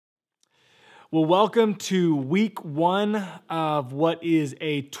Well, welcome to week one of what is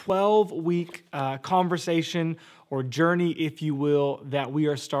a 12-week conversation or journey, if you will, that we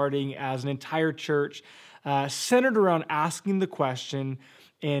are starting as an entire church centered around asking the question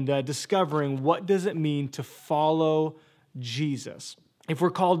and discovering what does it mean to follow Jesus. If we're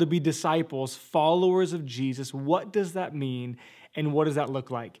called to be disciples, followers of Jesus, what does that mean and what does that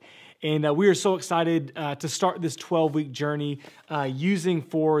look like? And we are so excited to start this 12-week journey using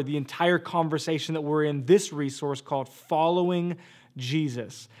for the entire conversation that we're in this resource called Following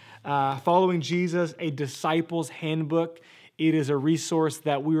Jesus. Following Jesus, a disciple's handbook. It is a resource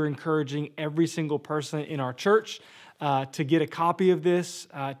that we are encouraging every single person in our church to get a copy of this,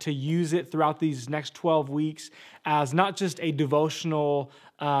 to use it throughout these next 12 weeks as not just a devotional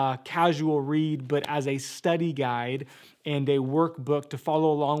casual read, but as a study guide and a workbook to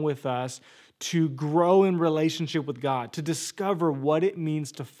follow along with us to grow in relationship with God, to discover what it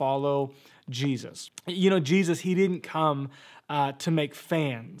means to follow Jesus. You know, Jesus, he didn't come to make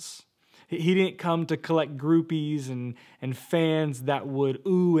fans. He didn't come to collect groupies and fans that would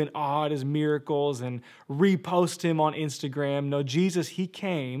ooh and ah at his miracles and repost him on Instagram. No, Jesus, he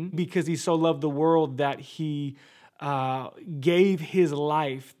came because he so loved the world that he gave his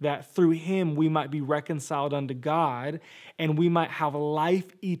life that through him we might be reconciled unto God and we might have life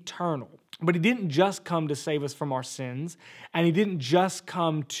eternal. But he didn't just come to save us from our sins, and he didn't just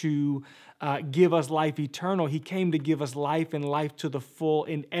come to give us life eternal. He came to give us life and life to the full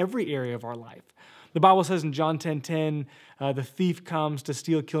in every area of our life. The Bible says in John 10:10, the thief comes to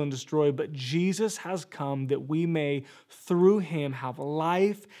steal, kill, and destroy, but Jesus has come that we may, through him, have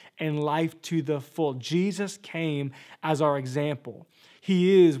life and life to the full. Jesus came as our example.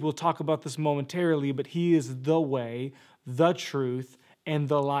 He is, we'll talk about this momentarily, but he is the way, the truth, and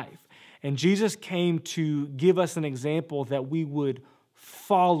the life. And Jesus came to give us an example that we would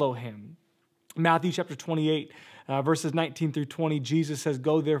follow him. Matthew chapter 28, verses 19 through 20, Jesus says,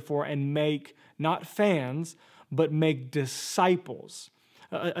 "Go therefore and make not fans, but make disciples."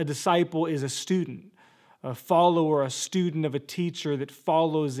 A disciple is a student, a follower, a student of a teacher that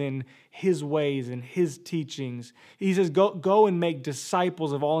follows in his ways and his teachings. He says, go and make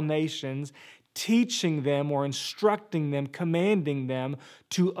disciples of all nations, teaching them or instructing them, commanding them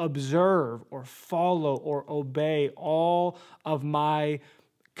to observe or follow or obey all of my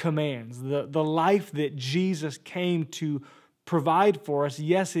commands. The life that Jesus came to provide for us,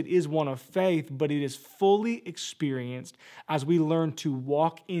 yes, it is one of faith, but it is fully experienced as we learn to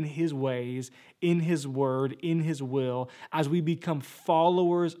walk in his ways, in his word, in his will, as we become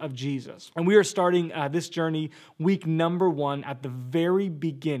followers of Jesus. And we are starting this journey week number 1 at the very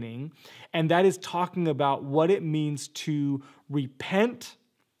beginning, and that is talking about what it means to repent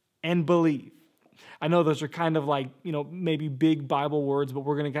and believe. I know those are kind of like, maybe big Bible words, but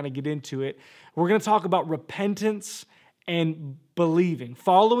we're going to kind of get into it. We're going to talk about repentance and believing,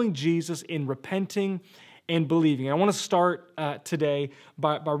 following Jesus in repenting and believing. And I want to start today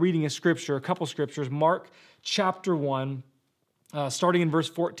by reading a couple scriptures. Mark chapter 1, starting in verse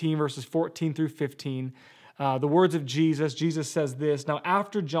 14, verses 14 through 15. The words of Jesus. Jesus says this, "Now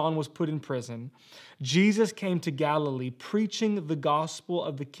after John was put in prison, Jesus came to Galilee preaching the gospel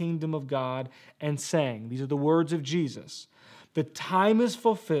of the kingdom of God and saying," these are the words of Jesus, "The time is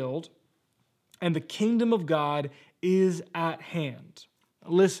fulfilled and the kingdom of God is at hand."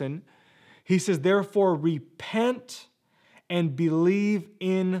 Listen, he says, "Therefore repent and believe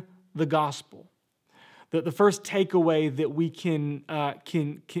in the gospel." The first takeaway that we can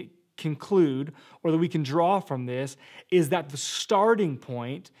conclude or that we can draw from this is that the starting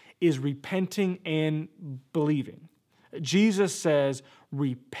point is repenting and believing. Jesus says,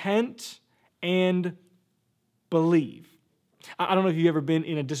 repent and believe. I don't know if you've ever been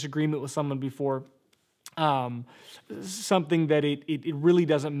in a disagreement with someone before. Something that it really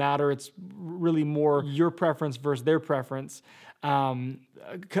doesn't matter. It's really more your preference versus their preference. A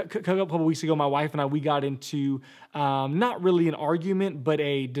couple of weeks ago, my wife and I, we got into not really an argument, but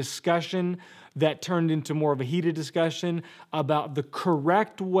a discussion that turned into more of a heated discussion about the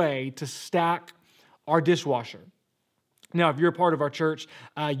correct way to stack our dishwasher. Now, if you're a part of our church,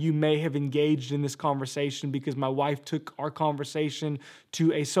 you may have engaged in this conversation because my wife took our conversation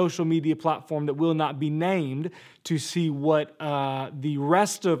to a social media platform that will not be named to see what the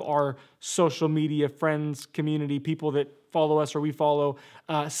rest of our social media friends, community, people that follow us or we follow,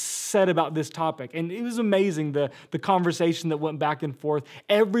 said about this topic. And it was amazing, the conversation that went back and forth,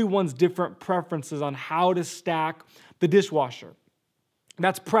 everyone's different preferences on how to stack the dishwasher.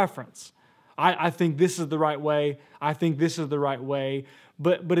 That's preference. I think this is the right way. I think this is the right way.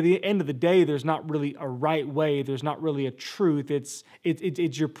 But at the end of the day, there's not really a right way. There's not really a truth. It's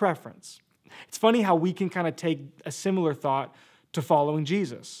your preference. It's funny how we can kind of take a similar thought to following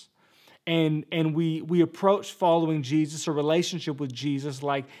Jesus. And we approach following Jesus, a relationship with Jesus,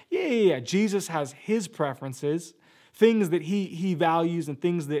 like, Jesus has his preferences, things that he values and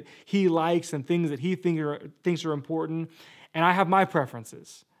things that he likes and things that he thinks are important, and I have my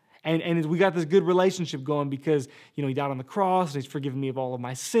preferences. And we got this good relationship going because, he died on the cross and he's forgiven me of all of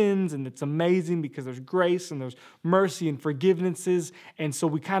my sins, and it's amazing because there's grace and there's mercy and forgivenesses, and so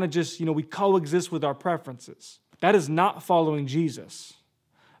we kind of just, we coexist with our preferences. That is not following Jesus.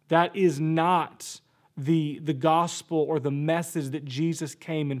 That is not the gospel or the message that Jesus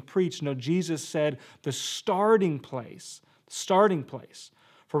came and preached. No, Jesus said the starting place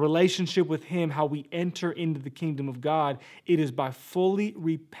for relationship with him, how we enter into the kingdom of God, it is by fully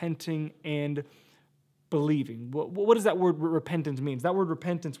repenting and believing. What does that word repentance mean? That word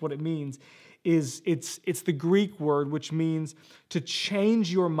repentance, what it means is it's the Greek word which means to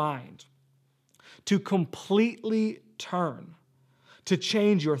change your mind, to completely turn, to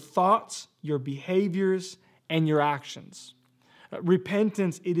change your thoughts, your behaviors, and your actions.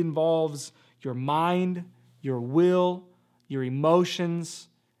 Repentance, it involves your mind, your will, your emotions,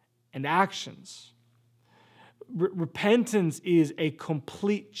 and actions. Repentance is a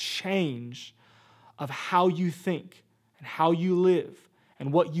complete change of how you think and how you live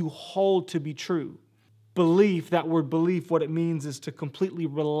and what you hold to be true. Belief, that word belief, what it means is to completely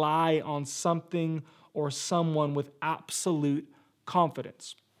rely on something or someone with absolute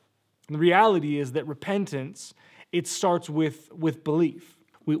confidence. And the reality is that repentance, it starts with belief.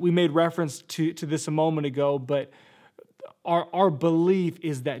 We made reference to this a moment ago, but our belief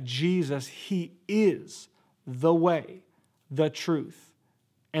is that Jesus, he is the way, the truth,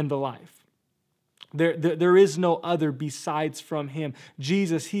 and the life. There is no other besides from him.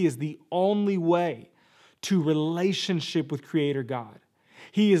 Jesus, he is the only way to relationship with Creator God.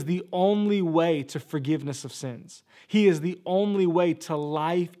 He is the only way to forgiveness of sins. He is the only way to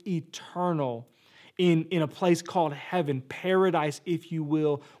life eternal in a place called heaven, paradise, if you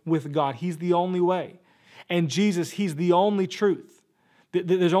will, with God. He's the only way. And Jesus, he's the only truth.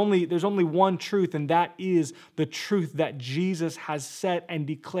 There's only one truth, and that is the truth that Jesus has set and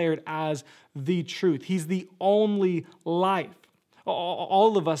declared as the truth. He's the only life.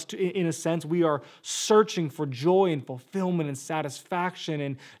 All of us, in a sense, we are searching for joy and fulfillment and satisfaction.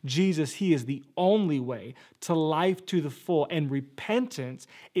 And Jesus, he is the only way to life to the full. And repentance,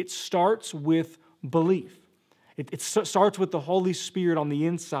 it starts with belief. It starts with the Holy Spirit on the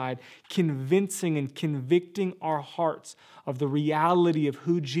inside, convincing and convicting our hearts of the reality of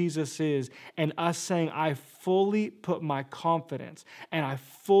who Jesus is, and us saying, I fully put my confidence and I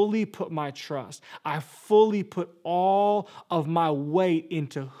fully put my trust. I fully put all of my weight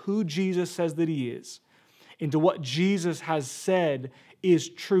into who Jesus says that he is, into what Jesus has said is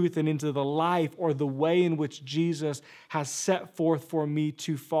truth, and into the life or the way in which Jesus has set forth for me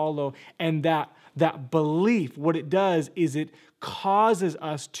to follow. And that belief, what it does is it causes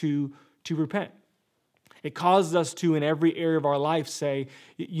us to repent. It causes us to, in every area of our life, say,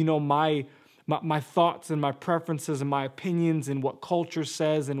 my thoughts and my preferences and my opinions and what culture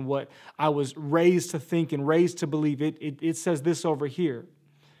says and what I was raised to think and raised to believe, it says this over here.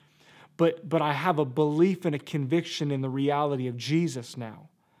 But I have a belief and a conviction in the reality of Jesus now.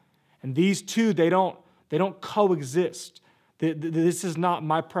 And these two, they don't coexist. This is not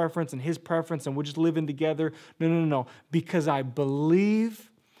my preference and his preference and we're just living together. No. Because I believe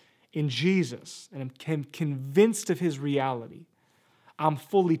in Jesus and am convinced of his reality, I'm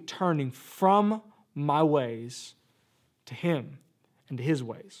fully turning from my ways to him and to his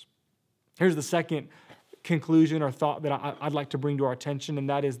ways. Here's the second conclusion or thought that I'd like to bring to our attention, and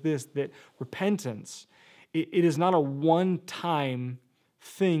that is this, that repentance, it is not a one-time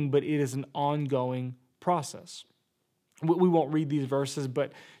thing, but it is an ongoing process. We won't read these verses,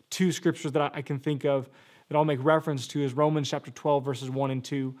 but two scriptures that I can think of that I'll make reference to is Romans chapter 12, verses 1 and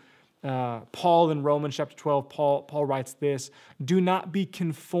 2. Paul in Romans chapter 12, Paul writes this, do not be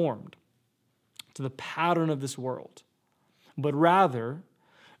conformed to the pattern of this world, but rather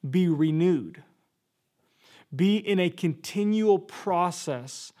be renewed. Be in a continual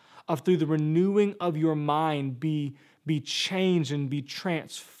process of, through the renewing of your mind, be changed and be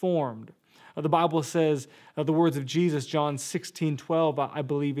transformed. The Bible says, the words of Jesus, John 16:12, I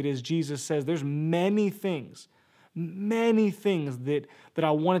believe it is, Jesus says, there's many things that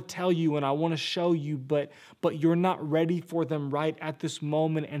I want to tell you and I want to show you, but you're not ready for them right at this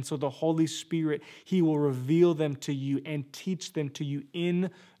moment. And so the Holy Spirit, he will reveal them to you and teach them to you in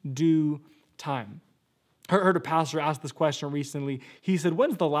due time. I heard a pastor ask this question recently. He said,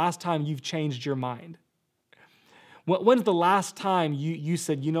 when's the last time you've changed your mind? When's the last time you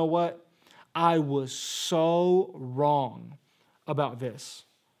said, you know what? I was so wrong about this.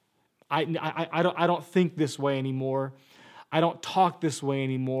 I don't think this way anymore. I don't talk this way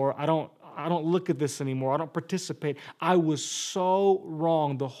anymore. I don't look at this anymore. I don't participate. I was so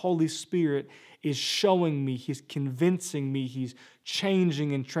wrong. The Holy Spirit is showing me. He's convincing me. He's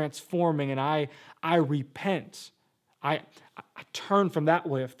changing and transforming, and I repent. I turn from that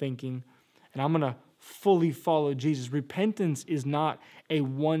way of thinking, and I'm going to fully follow Jesus. Repentance is not a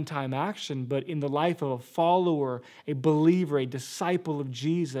one-time action, but in the life of a follower, a believer, a disciple of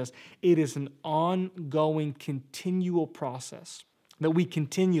Jesus, it is an ongoing, continual process that we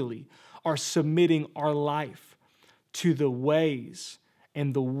continually are submitting our life to the ways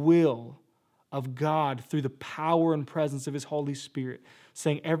and the will of God through the power and presence of His Holy Spirit,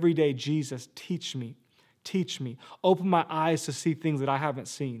 saying every day, Jesus, teach me, open my eyes to see things that I haven't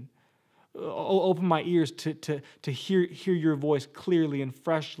seen. Open my ears to hear your voice clearly and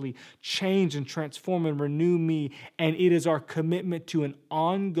freshly. Change and transform and renew me. And it is our commitment to an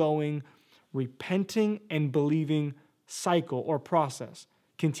ongoing repenting and believing cycle or process.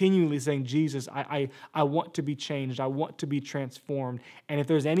 Continually saying, Jesus, I want to be changed. I want to be transformed. And if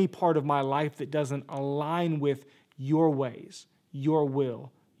there's any part of my life that doesn't align with your ways, your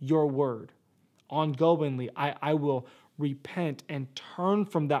will, your word, ongoingly, I will repent and turn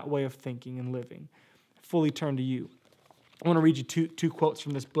from that way of thinking and living. Fully turn to you. I want to read you two quotes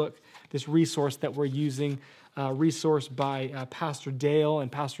from this book, this resource that we're using, resource by Pastor Dale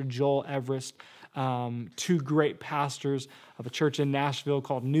and Pastor Joel Everest, two great pastors of a church in Nashville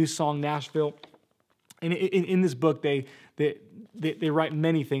called New Song Nashville. And in this book, they write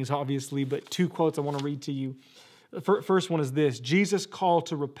many things, obviously, but two quotes I want to read to you. The first one is this: Jesus' call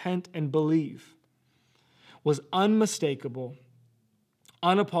to repent and believe was unmistakable,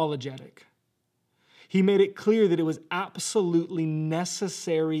 unapologetic. He made it clear that it was absolutely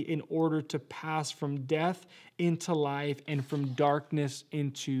necessary in order to pass from death into life and from darkness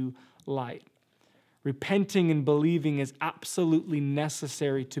into light. Repenting and believing is absolutely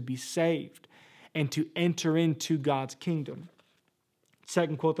necessary to be saved and to enter into God's kingdom.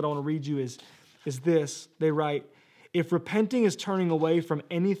 Second quote that I want to read you is this. They write, if repenting is turning away from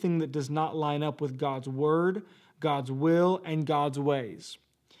anything that does not line up with God's word, God's will, and God's ways,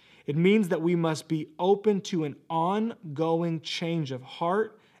 it means that we must be open to an ongoing change of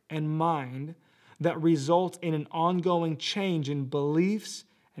heart and mind that results in an ongoing change in beliefs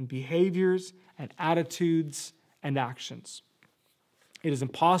and behaviors and attitudes and actions. It is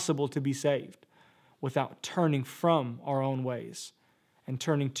impossible to be saved without turning from our own ways and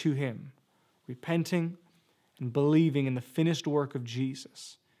turning to Him, repenting and believing in the finished work of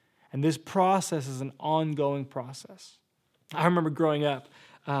Jesus. And this process is an ongoing process. I remember growing up,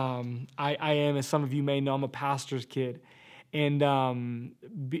 I am, as some of you may know, I'm a pastor's kid. And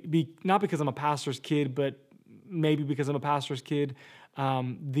not because I'm a pastor's kid, but maybe because I'm a pastor's kid,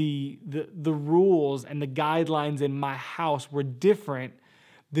 the rules and the guidelines in my house were different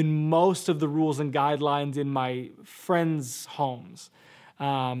than most of the rules and guidelines in my friends' homes.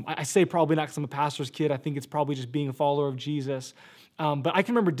 I say probably not because I'm a pastor's kid. I think it's probably just being a follower of Jesus. But I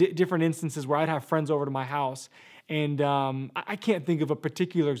can remember different instances where I'd have friends over to my house. And I can't think of a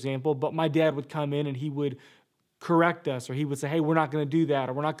particular example, but my dad would come in and he would correct us, or he would say, hey, we're not going to do that,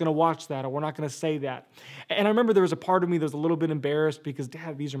 or we're not going to watch that, or we're not going to say that. And I remember there was a part of me that was a little bit embarrassed because,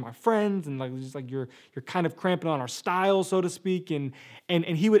 Dad, these are my friends, and like just like you're kind of cramping on our style, so to speak. And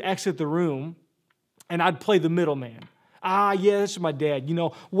he would exit the room, and I'd play the middleman. Yeah, this is my dad. You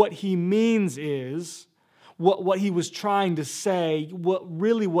know, what he means is, what he was trying to say,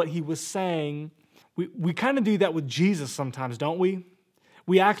 what he was saying, we kind of do that with Jesus sometimes, don't we?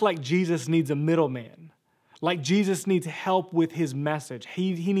 We act like Jesus needs a middleman, like Jesus needs help with his message.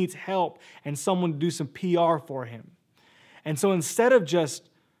 He needs help and someone to do some PR for him. And so instead of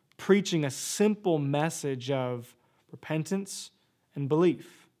just preaching a simple message of repentance and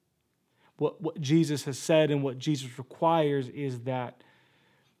belief, what Jesus has said and what Jesus requires is that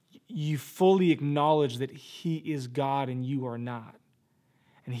you fully acknowledge that He is God and you are not.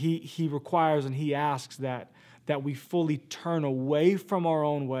 And He requires and He asks that we fully turn away from our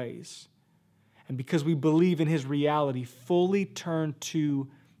own ways. And because we believe in His reality, fully turn to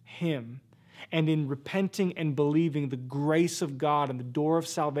Him. And in repenting and believing, the grace of God and the door of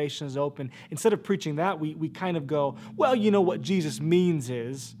salvation is open. Instead of preaching that, we kind of go, well, you know what Jesus means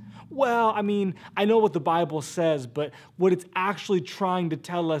is, well, I mean, I know what the Bible says, but what it's actually trying to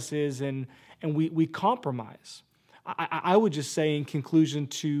tell us is, and we compromise. I would just say in conclusion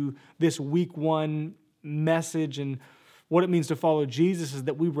to this week 1 message and what it means to follow Jesus is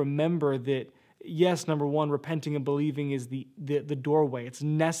that we remember that yes, number one, repenting and believing is the doorway. It's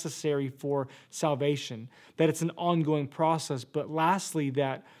necessary for salvation, that it's an ongoing process. But lastly,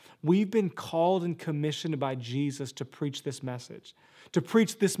 that we've been called and commissioned by Jesus to preach this message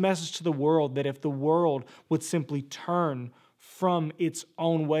to the world, that if the world would simply turn from its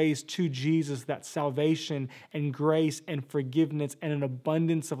own ways to Jesus, that salvation and grace and forgiveness and an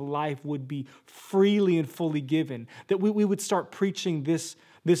abundance of life would be freely and fully given, that we would start preaching this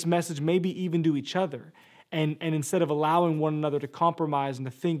message maybe even to each other. And instead of allowing one another to compromise and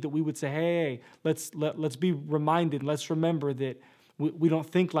to think, that we would say, hey, let's be reminded, let's remember that we don't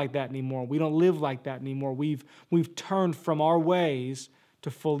think like that anymore. We don't live like that anymore. We've turned from our ways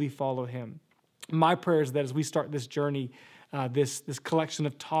to fully follow him. My prayer is that as we start this journey, this collection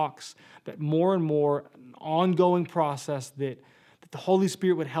of talks, that more and more ongoing process, that the Holy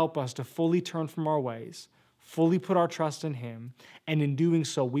Spirit would help us to fully turn from our ways, fully put our trust in him, and in doing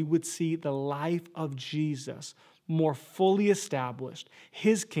so, we would see the life of Jesus more fully established,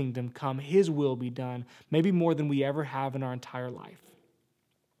 his kingdom come, his will be done, maybe more than we ever have in our entire life.